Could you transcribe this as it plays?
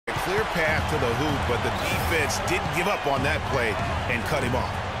clear path to the hoop, but the defense didn't give up on that play and cut him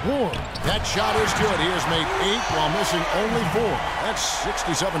off. Ward, that shot is good. He has made 8 while missing only 4. That's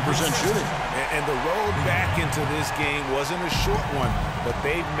 67% shooting. And the road back into this game wasn't a short one, but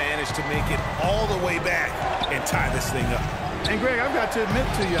they've managed to make it all the way back and tie this thing up. And, Greg, I've got to admit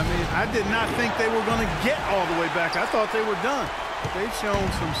to you, I did not think they were going to get all the way back. I thought they were done. But they've shown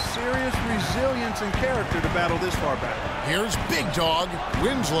some serious resilience and character to battle this far back. Here's Big Dog.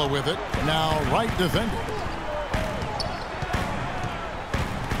 Winslow with it. Now right defender.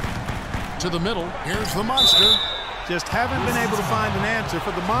 To the middle. Here's the Monster. Just haven't been able to find an answer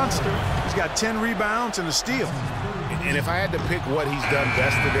for the Monster. He's got 10 rebounds and a steal. And if I had to pick what he's done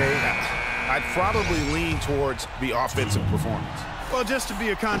best today, I'd probably lean towards the offensive performance. Well, just to be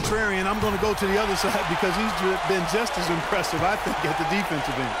a contrarian, I'm going to go to the other side because he's been just as impressive, I think, at the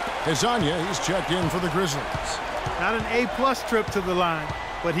defensive end. Hezonja, he's checked in for the Grizzlies. Not an A-plus trip to the line,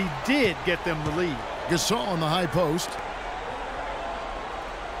 but he did get them the lead. Gasol on the high post.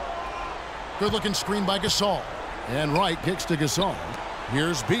 Good-looking screen by Gasol. And Wright kicks to Gasol.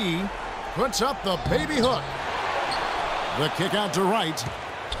 Here's B. Puts up the baby hook. The kick out to Wright.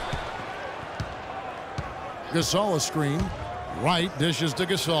 Gasol a screen. Wright dishes to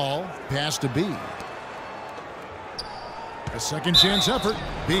Gasol. Pass to B. A second chance effort.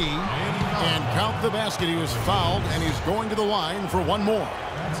 B. And count the basket. He was fouled, and he's going to the line for one more.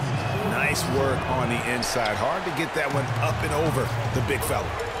 Nice work on the inside. Hard to get that one up and over the big fella.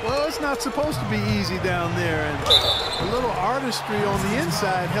 Well, it's not supposed to be easy down there, and a little artistry on the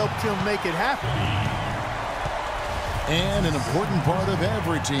inside helped him make it happen. And an important part of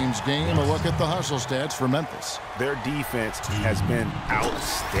every team's game, a look at the hustle stats for Memphis. Their defense has been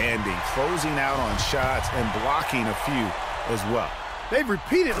outstanding, closing out on shots and blocking a few as well. They've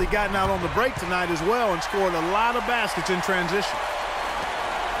repeatedly gotten out on the break tonight as well and scored a lot of baskets in transition.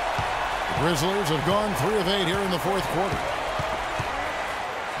 The Grizzlies have gone 3 of 8 here in the fourth quarter.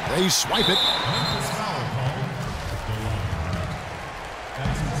 They swipe it.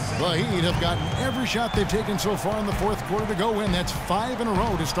 The Heat have gotten every shot they've taken so far in the fourth quarter to go in. That's 5 in a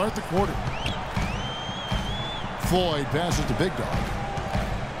row to start the quarter. Floyd passes to Big Dog.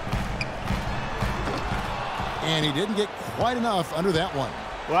 And he didn't get quite enough under that one.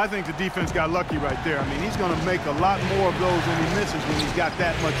 Well, I think the defense got lucky right there. He's going to make a lot more of those than he misses when he's got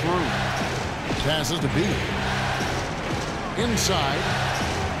that much room. Passes to B. Inside.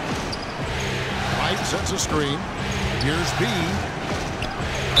 Wright sets a screen. Here's B.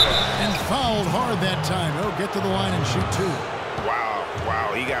 And fouled hard that time. He'll get to the line and shoot 2.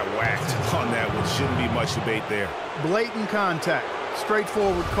 Wow, he got whacked on that one. Shouldn't be much debate there. Blatant contact.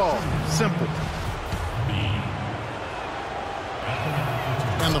 Straightforward call. Simple.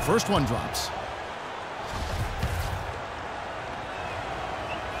 And the first one drops.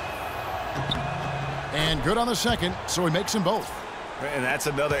 And good on the second, so he makes them both. And that's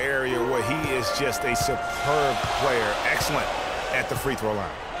another area where he is just a superb player. Excellent at the free throw line.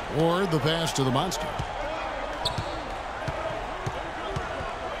 Or the pass to the Monster.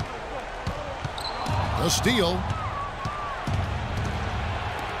 The steal.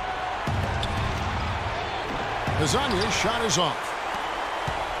 Hezonja's shot is off.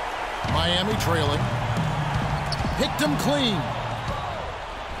 Miami trailing. Picked him clean.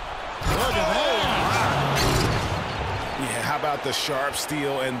 Look at that. Yeah, how about the sharp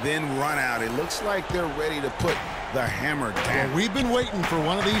steal and then run out? It looks like they're ready to put the hammer down. Well, we've been waiting for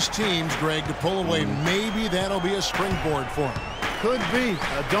one of these teams, Greg, to pull away. Maybe that'll be a springboard for him. Could be.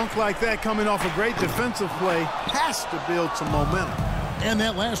 A dunk like that coming off a great defensive play has to build some momentum. And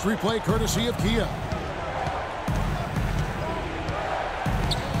that last replay courtesy of Kia.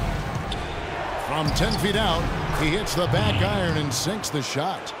 From 10 feet out, he hits the back iron and sinks the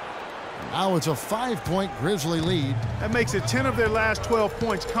shot. Now it's a 5-point Grizzly lead. That makes it 10 of their last 12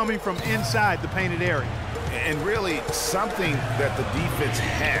 points coming from inside the painted area. And really something that the defense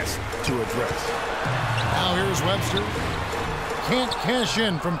has to address. Now here's Webster. Can't cash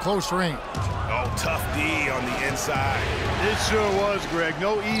in from close range. Oh, tough D on the inside. It sure was, Greg.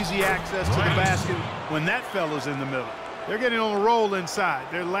 No easy access to the basket when that fella's in the middle. They're getting on a roll inside.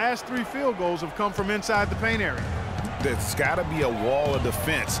 Their last 3 field goals have come from inside the paint area. There's got to be a wall of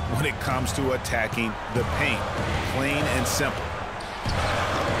defense when it comes to attacking the paint. Plain and simple.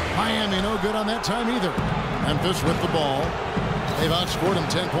 Miami no good on that time either. Memphis with the ball. They've outscored him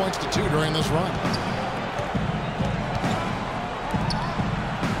 10 points to 2 during this run.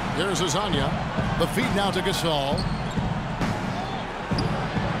 Here's Hezonja. The feed now to Gasol.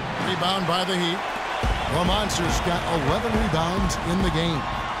 Rebound by the Heat. The Monsters got 11 rebounds in the game.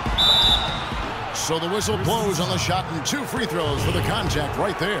 So the whistle blows on the shot and 2 free throws for the contact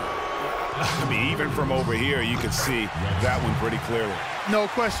right there. I mean, even from over here, you can see that one pretty clearly. No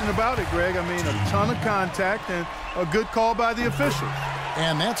question about it, Greg. I mean, a ton of contact and a good call by the officials.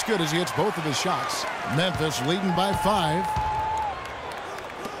 And that's good as he hits both of his shots. Memphis leading by 5.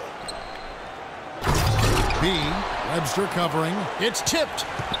 B. Webster covering. It's tipped.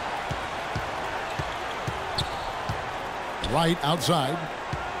 Right outside.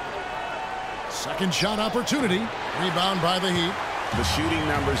 Second shot opportunity. Rebound by the Heat. The shooting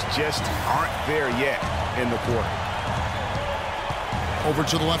numbers just aren't there yet in the quarter. Over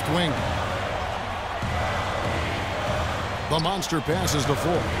to the left wing. The monster passes to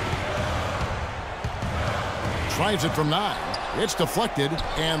 4. Tries it from 9. It's deflected,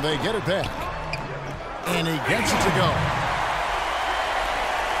 and they get it back. And he gets it to go.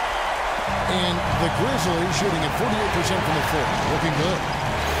 And the Grizzlies shooting at 48% from the floor. Looking good.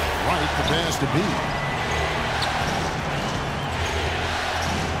 Right, the pass to B.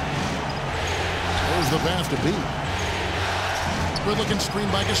 There's the pass to B. Good-looking screen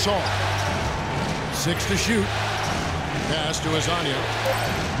by Gasol. 6 to shoot. Pass to Azania.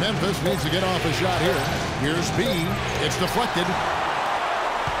 Memphis needs to get off a shot here. Here's B. It's deflected.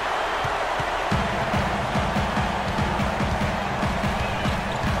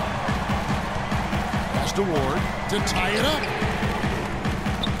 Pass to Ward to tie it up.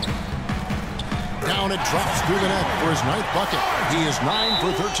 Down it drops through the net for his 9th bucket. He is 9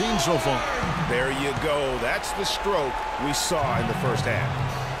 for 13 so far. There you go. That's the stroke we saw in the first half.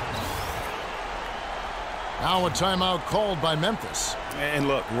 Now a timeout called by Memphis. And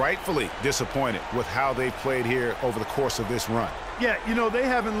look, rightfully disappointed with how they played here over the course of this run. Yeah, you know, they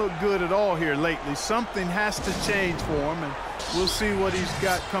haven't looked good at all here lately. Something has to change for him, and we'll see what he's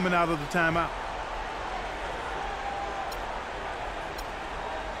got coming out of the timeout.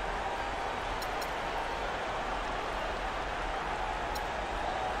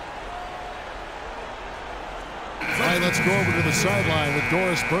 All right, let's go over to the sideline with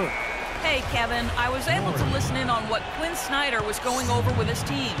Doris Burke. Hey, Kevin, I was able to listen in on what Quinn Snyder was going over with his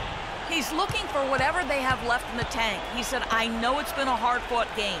team. He's looking for whatever they have left in the tank. He said, I know it's been a hard-fought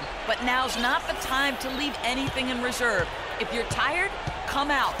game, but now's not the time to leave anything in reserve. If you're tired, come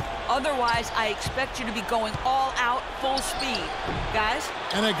out. Otherwise, I expect you to be going all out, full speed. Guys?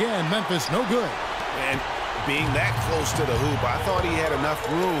 And again, Memphis no good. And being that close to the hoop, I thought he had enough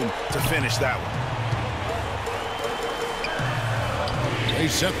room to finish that one. They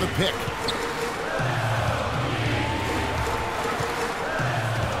set the pick.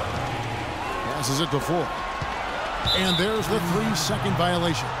 Passes it to 4. And there's the 3-second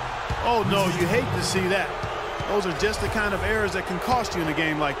violation. Oh, no, you hate to see that. Those are just the kind of errors that can cost you in a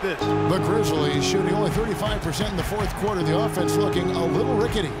game like this. The Grizzlies shooting only 35% in the 4th quarter. The offense looking a little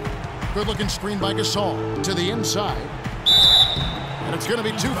rickety. Good-looking screen by Gasol to the inside. And it's going to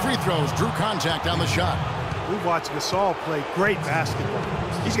be 2 free throws. Drew contact on the shot. We've watched Gasol play great basketball.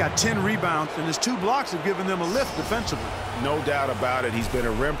 He's got 10 rebounds, and his 2 blocks have given them a lift defensively. No doubt about it. He's been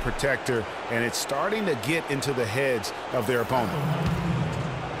a rim protector, and it's starting to get into the heads of their opponent.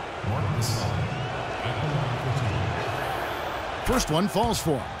 First one falls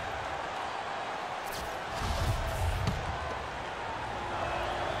for him.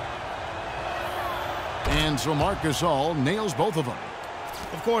 And so Marc Gasol nails both of them.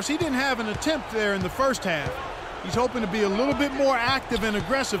 Of course, he didn't have an attempt there in the first half. He's hoping to be a little bit more active and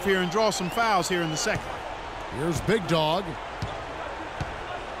aggressive here and draw some fouls here in the second. Here's Big Dog.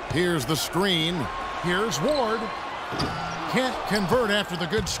 Here's the screen. Here's Ward. Can't convert after the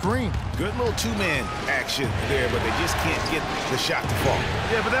good screen. Good little 2-man action there, but they just can't get the shot to fall.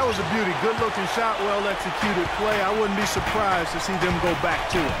 Yeah, but that was a beauty. Good-looking shot, well-executed play. I wouldn't be surprised to see them go back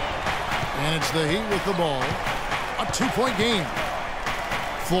to it. And it's the Heat with the ball. A 2-point game.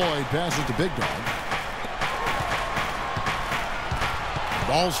 Floyd passes to Big Dog.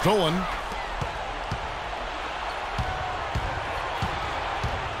 Ball stolen.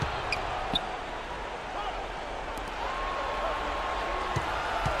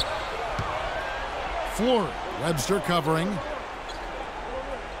 Floor. Webster covering.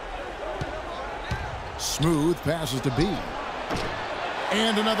 Smooth passes to B.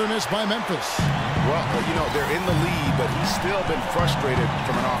 And another miss by Memphis. Well, you know, they're in the lead, but he's still been frustrated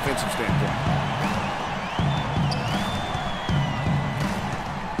from an offensive standpoint.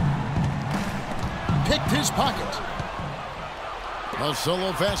 Picked his pocket. A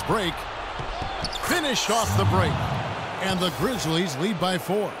solo fast break. Finish off the break. And the Grizzlies lead by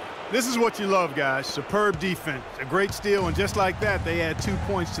 4. This is what you love, guys. Superb defense. A great steal, and just like that, they add 2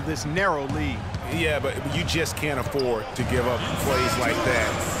 points to this narrow lead. Yeah, but you just can't afford to give up plays like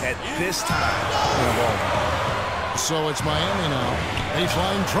that at this time in a ball game. So it's Miami now.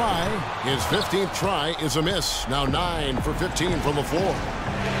 Baseline try. His 15th try is a miss. Now 9 for 15 from the floor.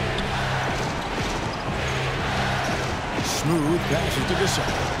 Smooth passes to Gasol.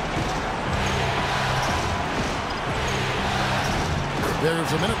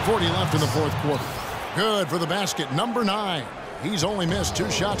 There's a minute 40 left in the fourth quarter. Good for the basket, number 9. He's only missed 2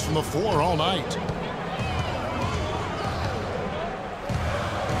 shots from the floor all night.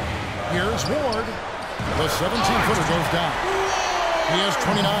 Here's Ward. The 17-footer goes down. He has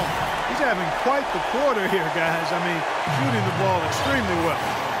 29. He's having quite the quarter here, guys. I mean, shooting the ball extremely well.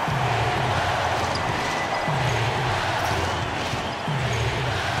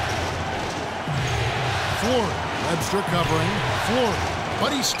 Floyd. Webster covering. Floyd.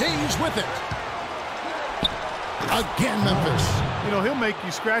 But he stays with it. Again, Memphis. You know, he'll make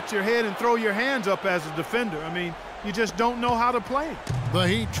you scratch your head and throw your hands up as a defender. I mean, you just don't know how to play. The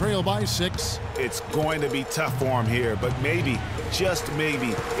Heat trail by 6. It's going to be tough for him here, but maybe, just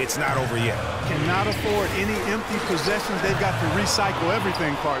maybe, it's not over yet. Cannot afford any empty possessions. They've got to recycle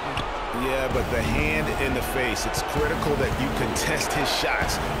everything, partner. Yeah, but the hand in the face, it's critical that you contest his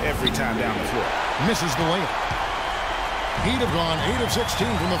shots every time down the floor. Misses the layup. Heat have gone 8 of 16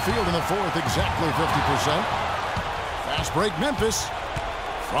 from the field in the fourth, exactly 50%. Fast break, Memphis.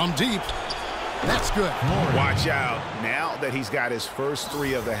 From deep. That's good. Watch out. Now that he's got his first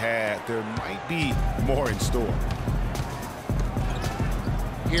 3 of the half, there might be more in store.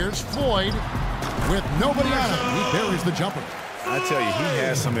 Here's Floyd with nobody on him. He buries the jumper. I tell you, he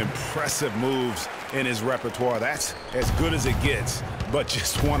has some impressive moves in his repertoire. That's as good as it gets, but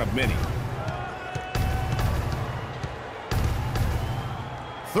just one of many.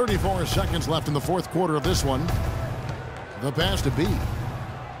 34 seconds left in the fourth quarter of this one. The pass to B.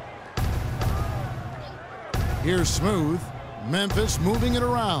 Here's Smooth. Memphis moving it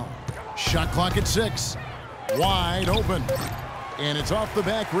around. Shot clock at 6. Wide open. And it's off the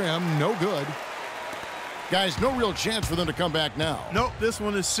back rim. No good. Guys, no real chance for them to come back now. Nope, this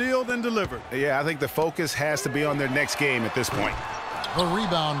one is sealed and delivered. Yeah, I think the focus has to be on their next game at this point. The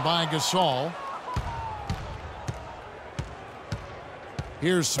rebound by Gasol.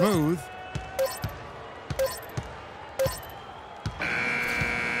 Here's Smooth.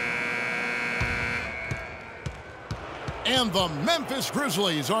 And the Memphis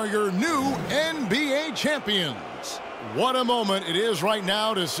Grizzlies are your new NBA champions. What a moment it is right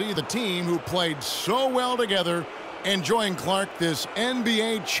now to see the team who played so well together enjoying, Clark, this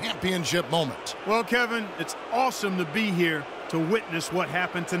NBA championship moment. Well, Kevin, it's awesome to be here to witness what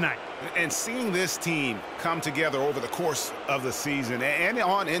happened tonight. And seeing this team come together over the course of the season and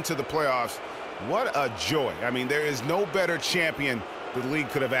on into the playoffs, what a joy. I mean, there is no better champion the league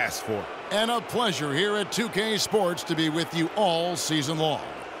could have asked for. And a pleasure here at 2K Sports to be with you all season long.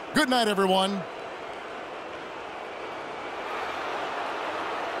 Good night, everyone.